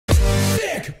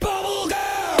ZexyZek, Bubblegum!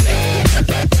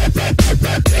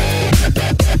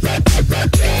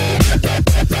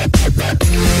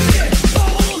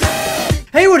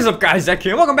 Hey, what is up guys, Zek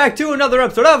here, and welcome back to another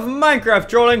episode of Minecraft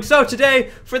Trolling. So today,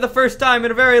 for the first time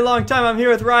in a very long time, I'm here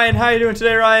with Ryan. How are you doing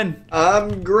today, Ryan?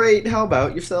 I'm great. How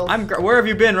about yourself? Where have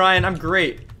you been, Ryan? I'm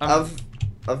great. I've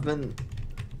been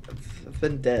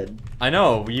dead. I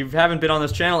know, you haven't been on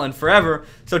this channel in forever.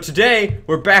 So today,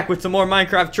 we're back with some more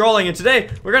Minecraft Trolling, and today,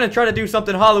 we're gonna try to do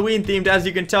something Halloween themed, as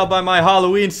you can tell by my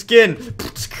Halloween skin.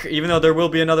 Even though there will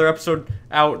be another episode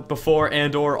out before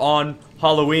and or on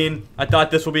Halloween, I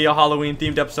thought this will be a Halloween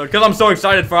themed episode because I'm so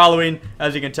excited for Halloween,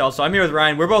 as you can tell. So I'm here with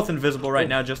Ryan. We're both invisible right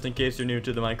now, just in case you're new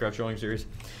to the Minecraft Trolling series.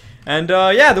 And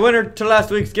yeah, the winner to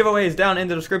last week's giveaway is down in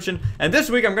the description. And this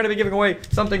week I'm going to be giving away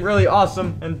something really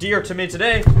awesome and dear to me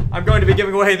today. I'm going to be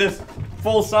giving away this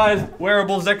full-size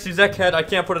wearable ZexyZek head. I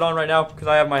can't put it on right now because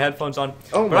I have my headphones on.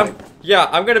 Oh but my.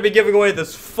 I'm going to be giving away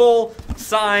this full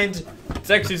signed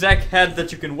ZexyZek head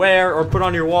that you can wear or put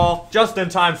on your wall just in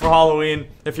time for Halloween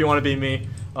if you want to be me.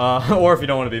 Or if you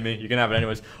don't want to be me, you can have it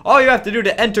anyways. All you have to do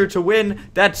to enter to win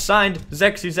that signed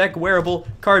ZexyZek wearable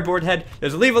cardboard head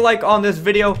is leave a like on this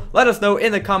video, let us know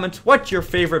in the comments what your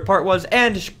favorite part was,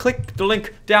 and click the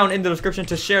link down in the description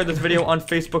to share this video on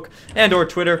Facebook and or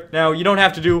Twitter. Now, you don't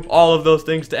have to do all of those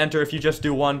things to enter. If you just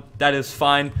do one, that is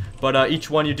fine, but each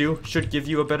one you do should give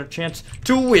you a better chance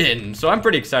to win. So I'm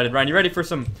pretty excited. Ryan, you ready for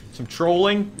some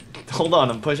trolling? Hold on,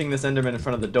 I'm pushing this Enderman in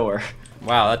front of the door.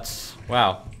 Wow,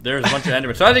 wow. There's a bunch of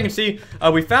Endermen. So as you can see,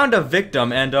 we found a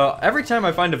victim, and every time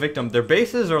I find a victim, their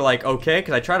bases are like okay,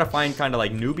 because I try to find kind of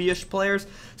like newbie-ish players.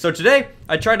 So today,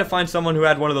 I tried to find someone who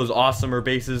had one of those awesomer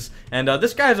bases, and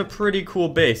this guy has a pretty cool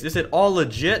base. Is it all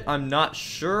legit? I'm not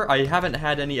sure. I haven't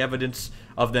had any evidence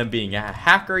of them being a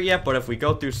hacker yet, but if we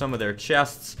go through some of their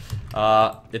chests,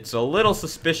 it's a little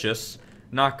suspicious.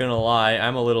 Not gonna lie,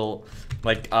 I'm a little...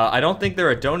 Like, I don't think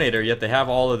they're a donator yet. They have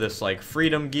all of this, like,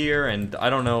 freedom gear, and I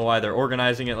don't know why they're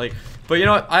organizing it. Like, but you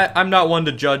know what? I'm not one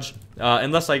to judge.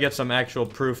 Unless I get some actual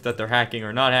proof that they're hacking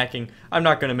or not hacking, I'm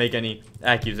not going to make any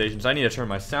accusations. I need to turn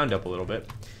my sound up a little bit.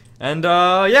 And,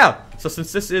 yeah. So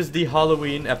since this is the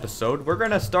Halloween episode, we're going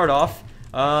to start off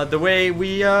the way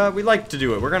we like to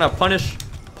do it. We're going to punish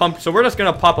So we're just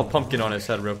going to pop a pumpkin on his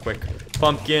head real quick.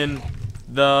 Pumpkin...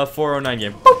 The 409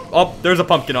 game. Oh, there's a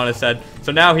pumpkin on his head.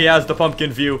 So now he has the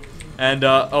pumpkin view. And,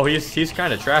 oh, he's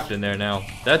kind of trapped in there now.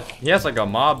 He has like a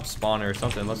mob spawner or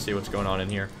something. Let's see what's going on in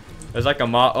here. There's like a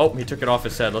mob. Oh, he took it off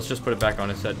his head. Let's just put it back on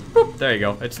his head. Boop, there you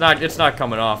go. It's not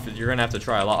coming off. You're going to have to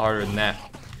try a lot harder than that.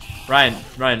 Ryan,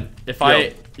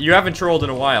 you haven't trolled in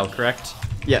a while, correct?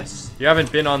 Yes. You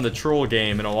haven't been on the troll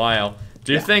game in a while.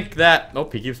 Do you think that... Oh,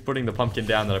 he keeps putting the pumpkin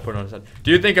down that I put on his head.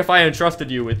 Do you think if I entrusted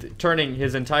you with turning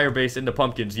his entire base into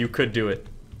pumpkins, you could do it?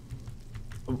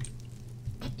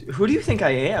 Who do you think I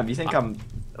am? You think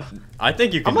I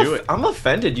think you can do it. I'm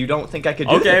offended you don't think I could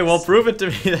do it. Okay, well, prove it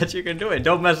to me that you can do it.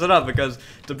 Don't mess it up, because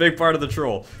it's a big part of the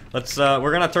troll.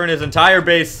 We're gonna turn his entire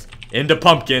base into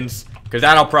pumpkins, because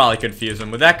that'll probably confuse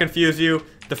him. Would that confuse you,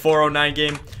 the 409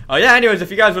 game? Oh, yeah, anyways, if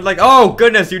you guys would like... Oh,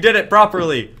 goodness, you did it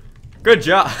properly. Good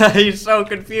job. He's so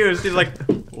confused. He's like,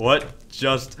 what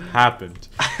just happened?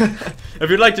 If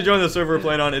you'd like to join the server we're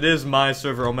playing on, it is my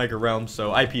server, Omega Realm,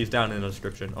 so IP is down in the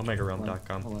description,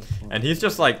 omegarealm.com. Hold on. And he's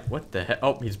just like, what the heck?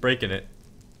 Oh, he's breaking it.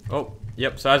 Oh,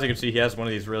 yep, so as you can see, he has one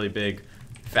of these really big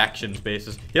faction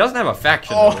bases. He doesn't have a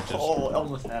faction, though, which is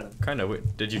almost had him. Kind of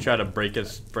weird. Did you try to break him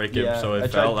Yeah, so it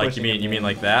fell? Like, you mean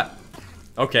like that?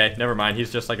 Okay, never mind.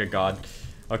 He's just like a god.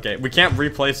 Okay, we can't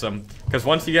replace him, because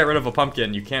once you get rid of a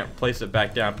pumpkin, you can't place it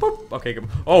back down. Boop. Okay, good.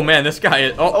 Oh, man, this guy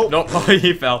is... Oh, no,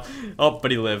 he fell. Oh,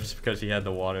 but he lived, because he had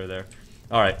the water there.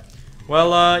 Alright.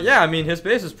 Well, yeah, I mean, his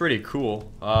base is pretty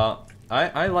cool.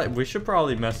 We should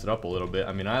probably mess it up a little bit.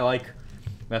 I mean, I'm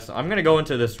gonna go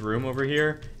into this room over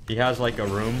here. He has, like, a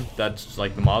room that's,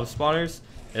 like, the mob spawners.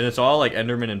 And it's all like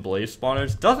Enderman and Blaze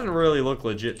spawners. Doesn't really look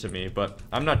legit to me, but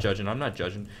I'm not judging. And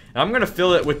I'm gonna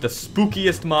fill it with the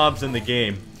spookiest mobs in the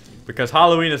game, because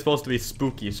Halloween is supposed to be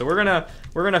spooky. So we're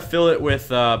gonna fill it with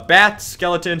bats,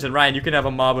 skeletons, and Ryan, you can have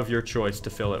a mob of your choice to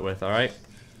fill it with. All right.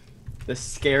 The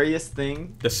scariest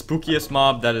thing. The spookiest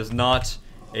mob that is not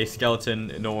a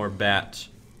skeleton nor bat.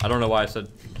 I don't know why I said.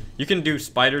 You can do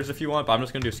spiders if you want, but I'm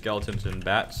just gonna do skeletons and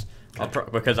bats.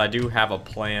 Because I do have a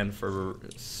plan for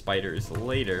spiders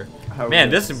later. Man,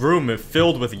 this room is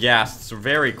filled with ghasts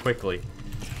very quickly.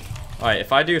 Alright,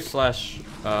 if I do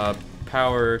 /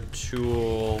 power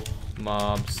tool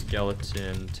mob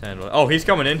skeleton 10. Oh, he's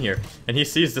coming in here and he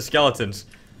sees the skeletons.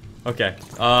 Okay.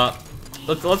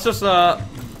 Let's just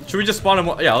should we just spawn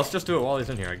him? Yeah, let's just do it while he's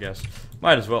in here, I guess.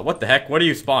 Might as well. What the heck? What are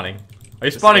you spawning? Are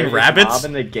you spawning rabbits? Mob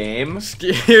in the game?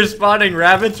 You're spawning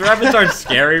rabbits? Rabbits aren't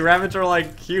scary. Rabbits are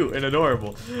like cute and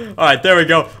adorable. Alright, there we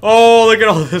go. Oh, look at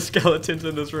all the skeletons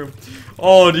in this room.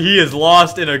 Oh, he is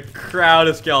lost in a crowd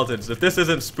of skeletons. If this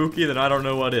isn't spooky, then I don't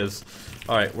know what is.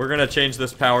 Alright, we're gonna change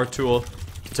this power tool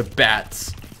to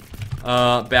bats.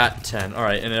 Bat 10.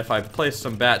 Alright, and if I place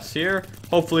some bats here,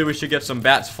 hopefully we should get some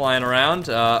bats flying around.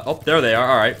 Oh, there they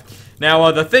are. Alright.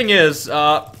 Now, the thing is,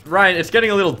 Ryan, it's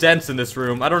getting a little dense in this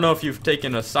room. I don't know if you've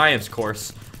taken a science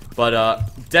course, but,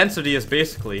 density is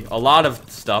basically a lot of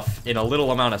stuff in a little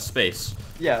amount of space.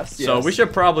 Yes, yes. So we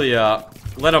should probably,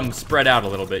 let them spread out a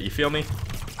little bit. You feel me?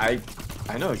 I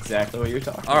know exactly what you're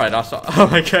talking about. Alright, awesome. Oh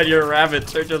my god, your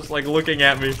rabbits are just, like, looking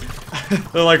at me.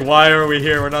 They're like, why are we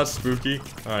here? We're not spooky.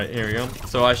 Alright, here we go.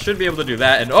 So I should be able to do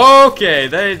that, and okay,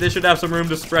 they should have some room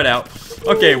to spread out.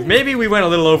 Okay, maybe we went a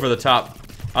little over the top.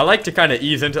 I like to kind of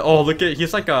ease into. Oh, look at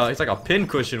he's like a pin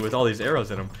cushion with all these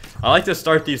arrows in him. I like to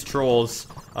start these trolls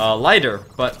lighter,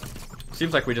 but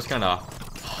seems like we just kind of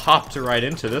hopped right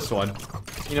into this one.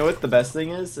 You know what the best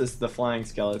thing is? Is the flying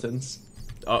skeletons.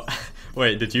 Oh,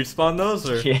 wait, did you spawn those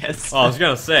or? Yes. Oh, I was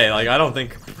gonna say, like, I don't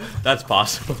think that's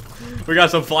possible. We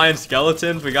got some flying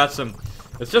skeletons. We got some.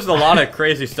 It's just a lot of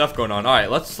crazy stuff going on. All right,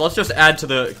 let's just add to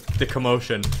the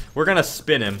commotion. We're gonna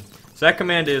spin him. So that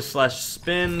command is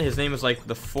 /spin. His name is like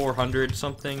the 400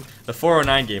 something. The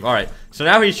 409 game. Alright. So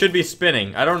now he should be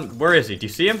spinning. Where is he? Do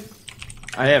you see him?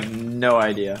 I have no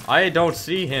idea. I don't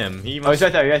see him. He must... Oh, he's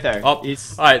right there, right there. Oh.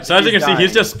 Alright, so as you can see,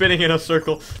 he's just spinning in a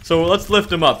circle. So let's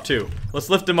lift him up too.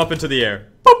 Let's lift him up into the air.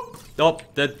 Boop!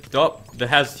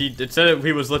 It said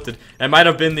he was lifted. It might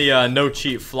have been the no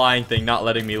cheat flying thing not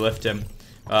letting me lift him.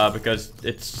 Because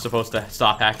it's supposed to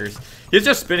stop hackers. He's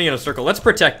just spinning in a circle. Let's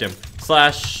protect him.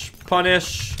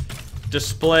 /punish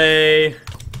display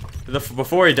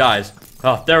before he dies.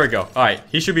 Oh, there we go. Alright,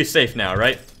 he should be safe now,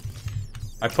 right?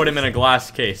 I put him in a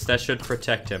glass case. That should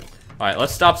protect him. Alright,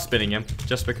 let's stop spinning him,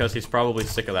 just because he's probably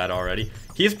sick of that already.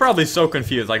 He's probably so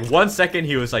confused. Like, 1 second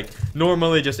he was, like,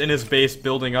 normally just in his base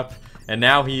building up, and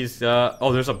now he's,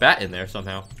 oh, there's a bat in there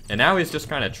somehow. And now he's just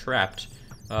kind of trapped.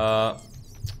 Let's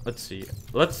see.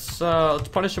 Let's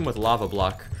punish him with lava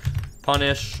block.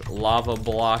 Punish lava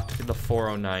block the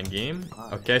 409 game.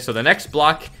 Okay, so the next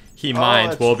block he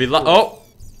mines will be oh!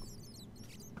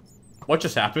 What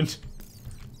just happened?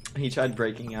 He tried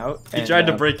breaking out. He tried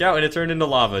to break out and it turned into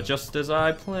lava, just as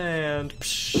I planned.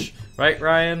 Psh. Right,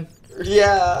 Ryan?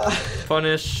 Yeah.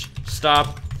 Punish,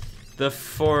 stop the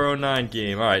 409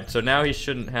 game. Alright, so now he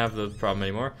shouldn't have the problem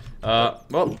anymore.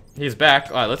 Well, he's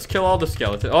back. Alright, let's kill all the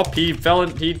skeletons. Oh, he fell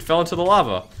into the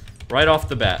lava. Right off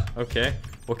the bat. Okay.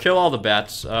 We'll kill all the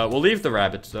bats. We'll leave the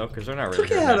rabbits, though, because they're not really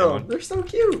Look at them. They're so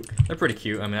cute. They're pretty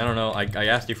cute. I mean, I don't know. I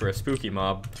asked you for a spooky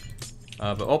mob.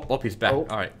 But, oh, he's back. Oh.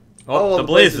 Alright. Oh, the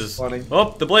blazes.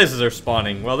 Oh, the blazes are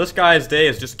spawning. Well, this guy's day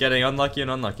is just getting unlucky and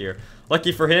unluckier.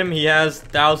 Lucky for him, he has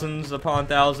thousands upon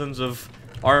thousands of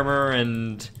armor,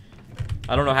 and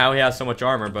I don't know how he has so much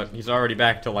armor, but he's already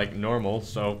back to, like, normal,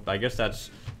 so I guess that's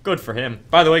good for him.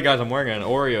 By the way, guys, I'm wearing an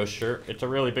Oreo shirt. It's a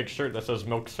really big shirt that says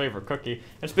Milk's favorite cookie.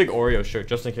 It's a big Oreo shirt,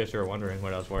 just in case you were wondering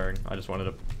what I was wearing. I just wanted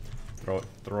to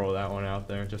throw that one out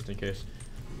there, just in case.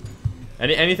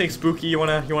 Anything spooky you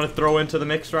wanna throw into the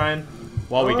mix, Ryan?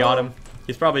 While we got him,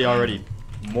 he's probably already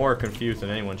more confused than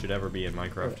anyone should ever be in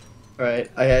Minecraft. Alright,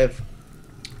 I have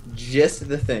just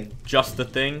the thing. Just the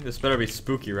thing? This better be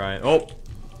spooky, Ryan. Oh!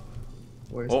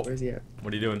 Where's he at?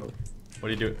 What are you doing? What are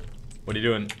you doing? What are you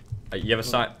doing? You have a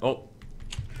sign. Oh.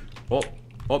 Oh.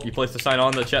 Oh, you placed a sign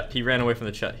on the chat. He ran away from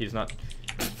the chat. He's not.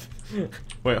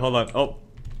 Wait, hold on. Oh.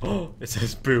 Oh, it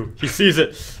says boo. He sees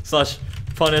it.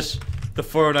 /punish the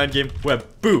 409 game web.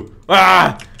 Boo.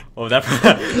 Ah! Oh, that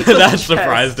that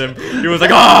surprised him. He was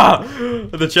like, ah!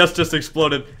 The chest just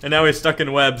exploded, and now he's stuck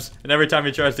in webs. And every time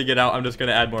he tries to get out, I'm just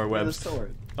gonna add more webs.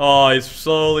 Oh, he's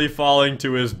slowly falling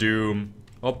to his doom.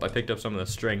 Oh, I picked up some of the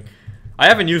string. I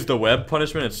haven't used the web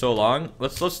punishment in so long.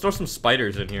 Let's throw some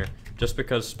spiders in here, just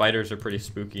because spiders are pretty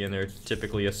spooky and they're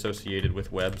typically associated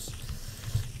with webs.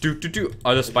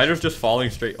 Are the spiders just falling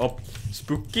straight? Oh,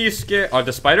 spooky scare. Oh,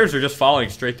 the spiders are just falling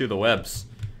straight through the webs.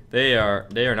 They are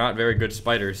not very good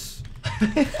spiders.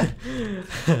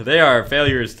 They are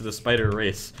failures to the spider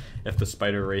race, if the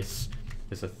spider race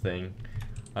is a thing.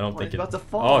 I don't think he's about to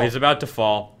fall. Oh, he's about to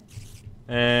fall.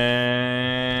 And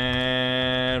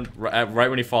right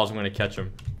when he falls, I'm going to catch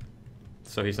him.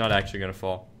 So he's not actually going to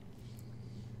fall.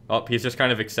 Oh, he's just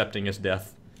kind of accepting his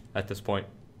death at this point.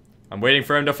 I'm waiting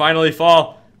for him to finally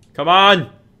fall. Come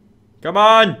on. Come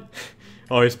on.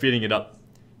 Oh, he's speeding it up.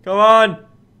 Come on.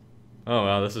 Oh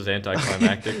wow, this is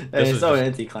anticlimactic. This It's is so just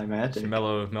anticlimactic.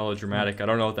 melodramatic. I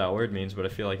don't know what that word means, but I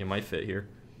feel like it might fit here.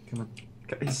 Come on.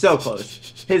 He's so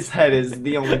close. His head is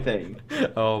the only thing.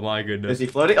 Oh my goodness. Is he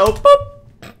floating? Oh,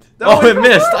 boop! Oh, it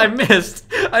missed! I missed!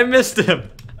 I missed him!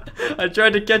 I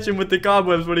tried to catch him with the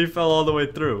cobwebs, but he fell all the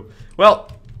way through.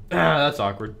 Well, that's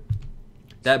awkward.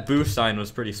 That boost sign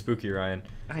was pretty spooky, Ryan.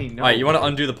 I know. Alright, you want to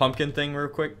undo the pumpkin thing real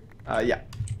quick? Yeah.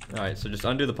 Alright, so just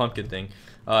undo the pumpkin thing.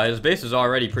 His base is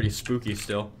already pretty spooky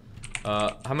still.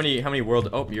 How many world...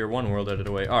 Oh, you're one world edit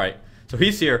away. Alright, so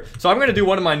he's here. So I'm going to do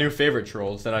one of my new favorite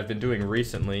trolls that I've been doing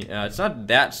recently. It's not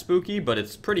that spooky, but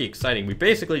it's pretty exciting. We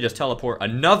basically just teleport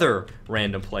another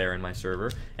random player in my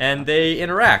server, and they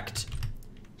interact.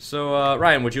 So,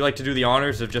 Ryan, would you like to do the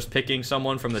honors of just picking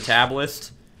someone from the tab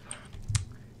list?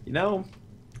 You know,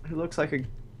 he looks like a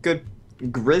good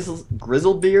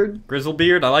Grizzlebeard.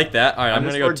 Grizzlebeard, I like that. Alright, I'm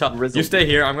gonna go you stay Grizzlebeard.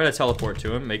 here. I'm gonna teleport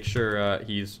to him. Make sure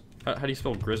he's... How do you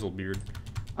spell Grizzlebeard? Is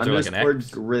there like an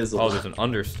X? Grizzle. Oh, there's an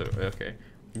underscore. Okay.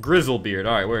 Grizzlebeard.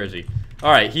 Alright, where is he?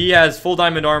 Alright, he has full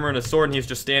diamond armor and a sword, and he's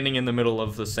just standing in the middle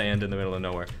of the sand in the middle of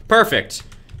nowhere. Perfect!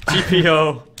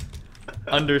 TPO...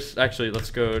 Actually,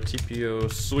 let's go TPO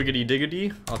swiggity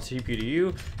diggity. I'll TP to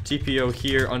you. TPO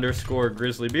here underscore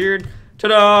Grizzlybeard.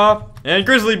 Ta-da! And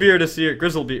Grizzlybeard is here.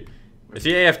 Grizzlebeard. Is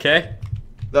he AFK?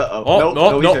 Uh-oh. Oh, Nope,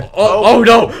 no. no. Oh,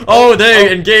 no. Oh,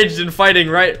 they engaged in fighting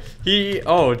right. They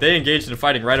engaged in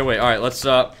fighting right away. All right, let's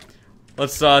throw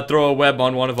a web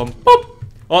on one of them. Boop.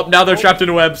 Oh, now they're trapped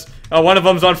in webs. One of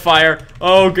them's on fire.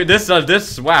 Oh, good.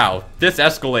 Wow. This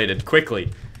escalated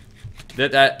quickly.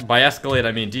 By escalate,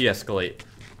 I mean de-escalate.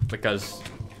 Because...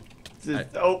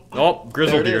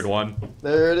 Grizzlebeard won.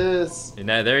 There it is. And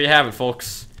there you have it,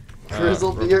 folks.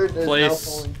 Grizzlebeard is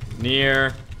Place now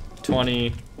near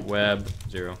 20 web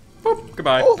 0. Boop,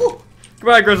 goodbye. Oh.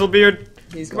 Goodbye, Grizzlebeard.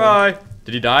 He's Goodbye. gone.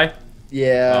 Did he die?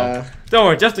 Yeah. Oh. Don't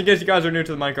worry, just in case you guys are new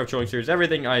to the Minecraft trolling series,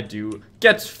 everything I do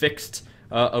gets fixed,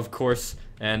 of course.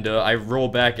 And I roll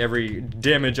back every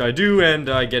damage I do, and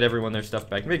I get everyone their stuff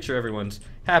back. Make sure everyone's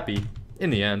happy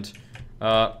in the end.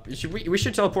 We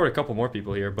should teleport a couple more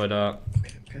people here, but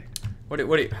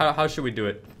Okay. how should we do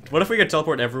it? What if we could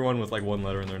teleport everyone with like one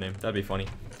letter in their name? That'd be funny.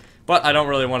 But I don't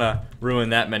really want to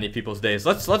ruin that many people's days.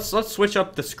 Let's switch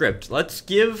up the script. Let's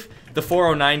give the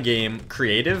 409 game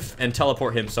creative and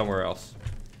teleport him somewhere else.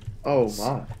 Oh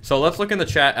my. So let's look in the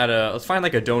chat at let's find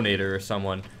like a donator or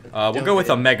someone. We'll go with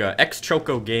a Mega X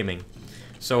Choco Gaming.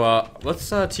 So let's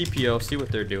TPO, see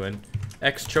what they're doing.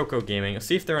 X Choco Gaming.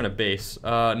 See if they're in a base.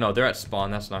 No, they're at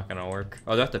spawn. That's not gonna work.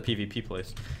 Oh, they're at the PvP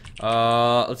place.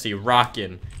 Let's see.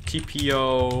 Rockin.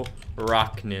 TPO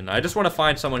Rocknin. I just want to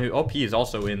find someone who. Oh, he is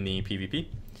also in the PvP.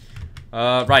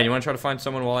 Ryan, you want to try to find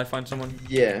someone while I find someone?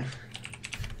 Yeah.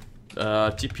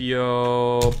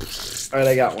 TPO. Alright,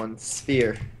 I got one.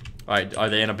 Sphere. Alright, are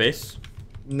they in a base?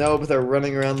 No, but they're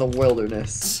running around the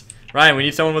wilderness. Ryan, we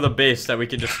need someone with a base that we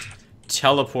can just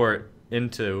teleport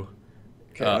into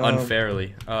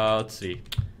unfairly. Let's see.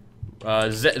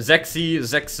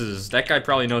 ZexyZek. That guy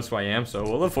probably knows who I am, so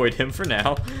we'll avoid him for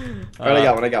now. Alright,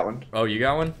 I got one. Oh, you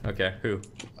got one? Okay, who?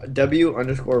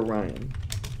 W_Ryan.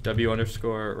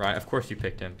 W_Ryan. Of course you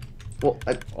picked him. Well,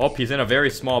 Oh, he's in a very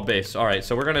small base. Alright,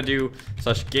 so we're gonna do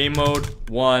 /game mode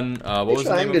 1. What was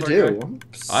the name of our guy?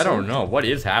 I don't know. What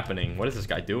is happening? What is this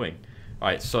guy doing?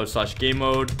 Alright, so /game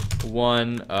mode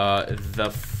 1,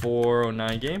 the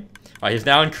 409 game. Alright, he's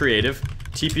now in creative.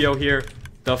 TPO here,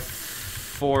 the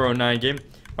 409 game.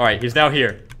 Alright, he's now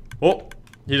here. Oh,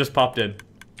 he just popped in.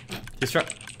 He's trying.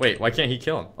 Wait, why can't he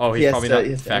kill him? Oh, he's probably not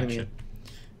faction.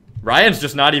 Ryan's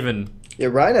just not even. Yeah,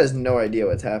 Ryan has no idea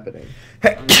what's happening.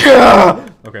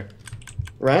 Okay.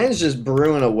 Ryan's just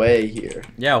brewing away here.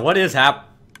 Yeah, what is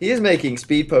He is making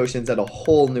speed potions at a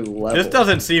whole new level. This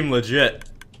doesn't seem legit.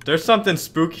 There's something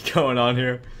spooky going on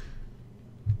here.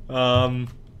 The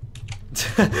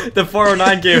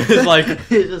 409 game is like.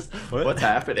 What's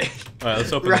happening? Alright,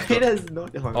 let's open Ryan this door. has no.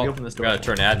 Hold on, open this door. Gotta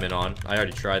turn admin on. I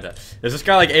already tried that. Is this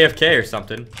guy like AFK or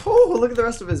something? Oh, look at the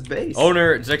rest of his base.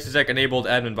 Owner ZexyZek enabled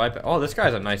admin bypass. Oh, this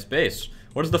guy's a nice base.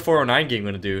 What is the 409 game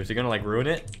gonna do? Is he gonna like ruin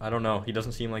it? I don't know. He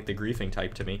doesn't seem like the griefing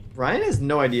type to me. Ryan has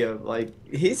no idea. Like,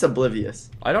 he's oblivious.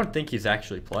 I don't think he's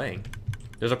actually playing.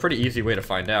 There's a pretty easy way to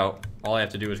find out. All I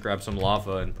have to do is grab some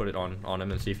lava and put it on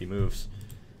him and see if he moves.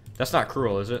 That's not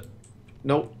cruel, is it?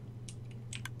 Nope.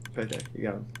 Right there, you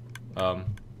got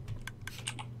him.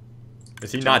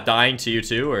 Is he not dying to you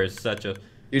too, or is that just...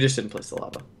 You just didn't place the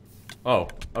lava. Oh,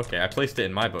 okay. I placed it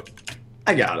in my book.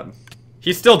 I got him.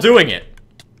 He's still doing it.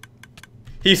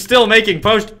 He's still making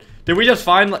post. Did we just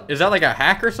find? Is that like a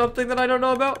hack or something that I don't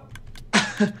know about?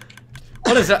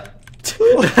 What is that?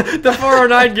 The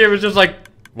 409 game is just like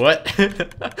What?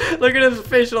 Look at his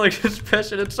facial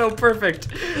expression. It's so perfect.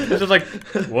 It's just like,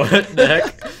 what the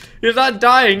heck? He's not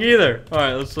dying either. All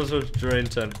right, let's drain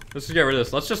 10. Let's just get rid of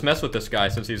this. Let's just mess with this guy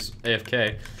since he's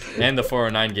AFK. And the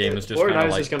 409 game is just kind of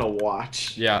 409 like... is just gonna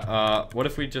watch. Yeah, what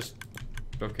if we just...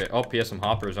 Okay, oh, he has some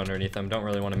hoppers underneath him. Don't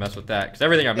really want to mess with that. Because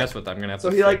everything I mess with, I'm going to have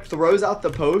to So he, like, throws out the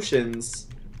potions.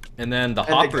 And then the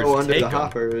and hoppers they go under take the them.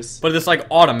 hoppers. But it's like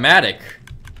automatic.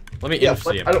 Let me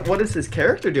see him. What is his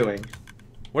character doing?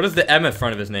 What does the M in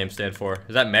front of his name stand for?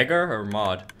 Is that Mega or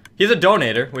Mod? He's a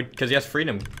donator because he has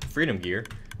freedom gear.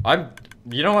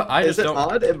 You know what? I Is it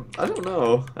Mod? I don't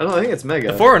know. I don't think it's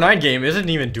Mega. The 409 game isn't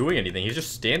even doing anything. He's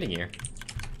just standing here.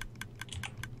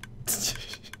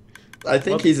 I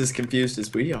think he's as confused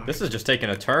as we are. This is just taking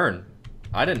a turn.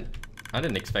 I didn't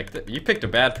expect it. You picked a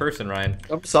bad person, Ryan.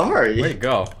 I'm sorry. Way to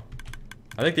go.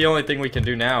 I think the only thing we can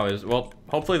do now is, well,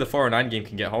 hopefully the 409 game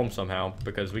can get home somehow,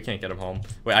 because we can't get him home.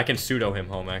 Wait, I can pseudo him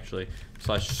home, actually. /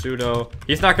 pseudo.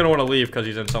 He's not going to want to leave because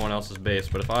he's in someone else's base,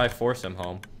 but if I force him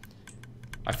home...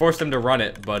 I forced him to run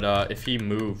it, but if he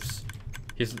moves...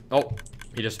 He's... Oh,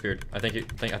 he disappeared. I think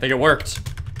it worked.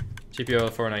 TPO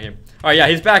 409 game. Alright, yeah,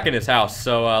 he's back in his house,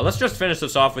 so let's just finish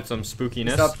this off with some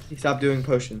spookiness. He stopped doing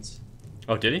potions.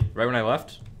 Oh, did he? Right when I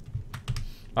left?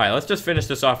 Alright, let's just finish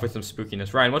this off with some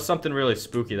spookiness. Ryan, what's something really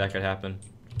spooky that could happen?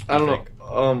 I don't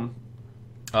know.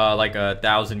 Like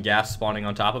 1,000 gas spawning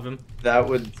on top of him? That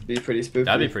would be pretty spooky.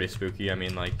 That'd be pretty spooky. I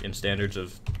mean, like, in standards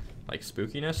of, like,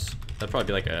 spookiness? That'd probably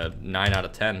be like a 9 out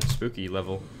of 10 spooky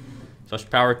level. Such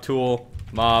power tool,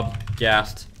 mob,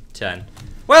 gassed, 10.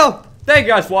 Well, thank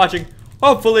you guys for watching.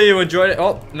 Hopefully you enjoyed it.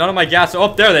 Oh, none of my gas.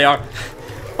 Oh, there they are.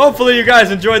 Hopefully you guys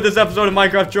enjoyed this episode of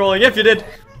Minecraft Trolling. If you did,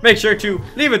 make sure to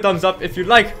leave a thumbs up if you'd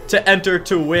like to enter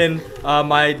to win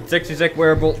my ZexyZek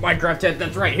wearable Minecraft head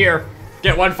that's right here.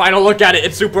 Get one final look at it.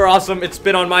 It's super awesome. It's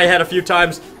been on my head a few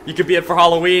times. You could be it for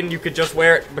Halloween. You could just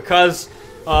wear it because,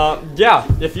 yeah,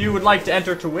 if you would like to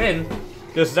enter to win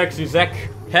this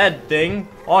ZexyZek head thing,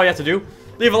 all you have to do,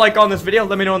 leave a like on this video.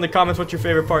 Let me know in the comments what your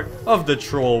favorite part of the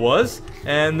troll was.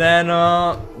 And then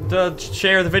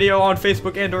share the video on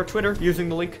Facebook and or Twitter using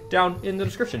the link down in the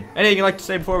description. Anything you'd like to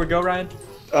say before we go, Ryan?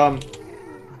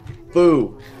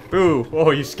 Boo. Boo. Oh,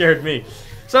 you scared me.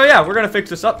 So yeah, we're gonna fix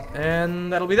this up,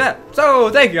 and that'll be that. So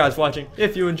thank you guys for watching.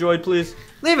 If you enjoyed, please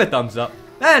leave a thumbs up.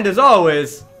 And as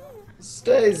always,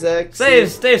 Stay Zexy.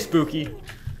 stay spooky.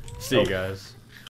 See you guys.